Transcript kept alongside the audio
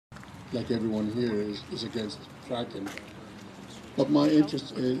like everyone here, is against fracking. But my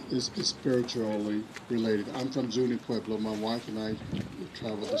interest is spiritually related. I'm from Zuni Pueblo. My wife and I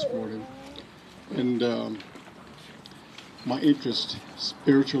traveled this morning. And my interest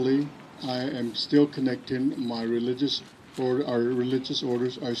spiritually, I am still connecting my our religious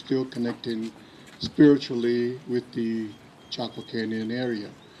orders are still connecting spiritually with the Chaco Canyon area.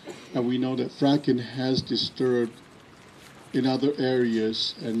 And we know that fracking has disturbed in other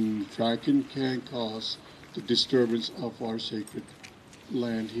areas, and fracking can cause the disturbance of our sacred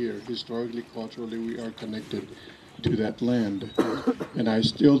land here. Historically, culturally, we are connected to that land. And I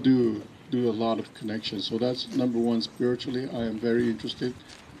still do a lot of connections. So that's number one. Spiritually, I am very interested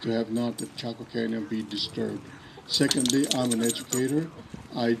to have not the Chaco Canyon be disturbed. Secondly, I'm an educator.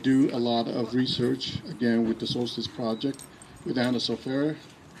 I do a lot of research, again, with the Solstice Project, with Anna Sofera.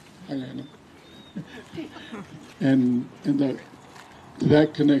 Hi, Anna. And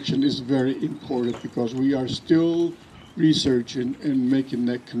that connection is very important because we are still researching and making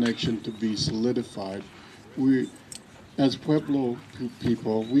that connection to be solidified. We, as Pueblo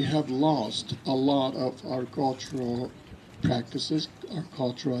people, we have lost a lot of our cultural practices, our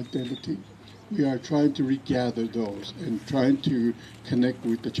cultural identity. We are trying to regather those and trying to connect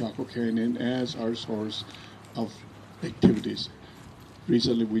with the Chaco Canyon as our source of activities.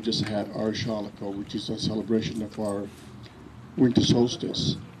 Recently, we just had our Shalako, which is a celebration of our winter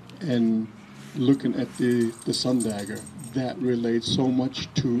solstice, and looking at the sun dagger, that relates so much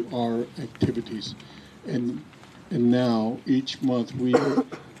to our activities. And now each month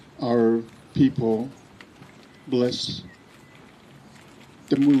our people bless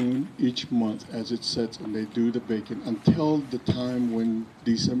the moon each month as it sets, and they do the baking until the time when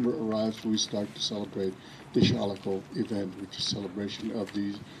December arrives. We start to celebrate the Shalako event, which is celebration of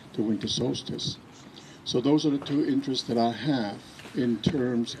the winter solstice. So those are the two interests that I have in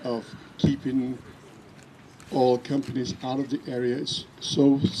terms of keeping all companies out of the area. It's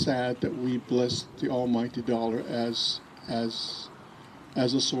so sad that we bless the almighty dollar as a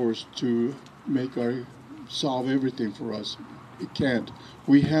source to make solve everything for us. It can't.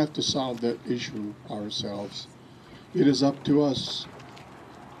 We have to solve that issue ourselves. It is up to us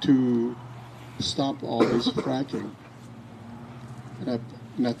to stop all this fracking.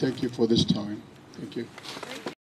 And I thank you for this time. Thank you.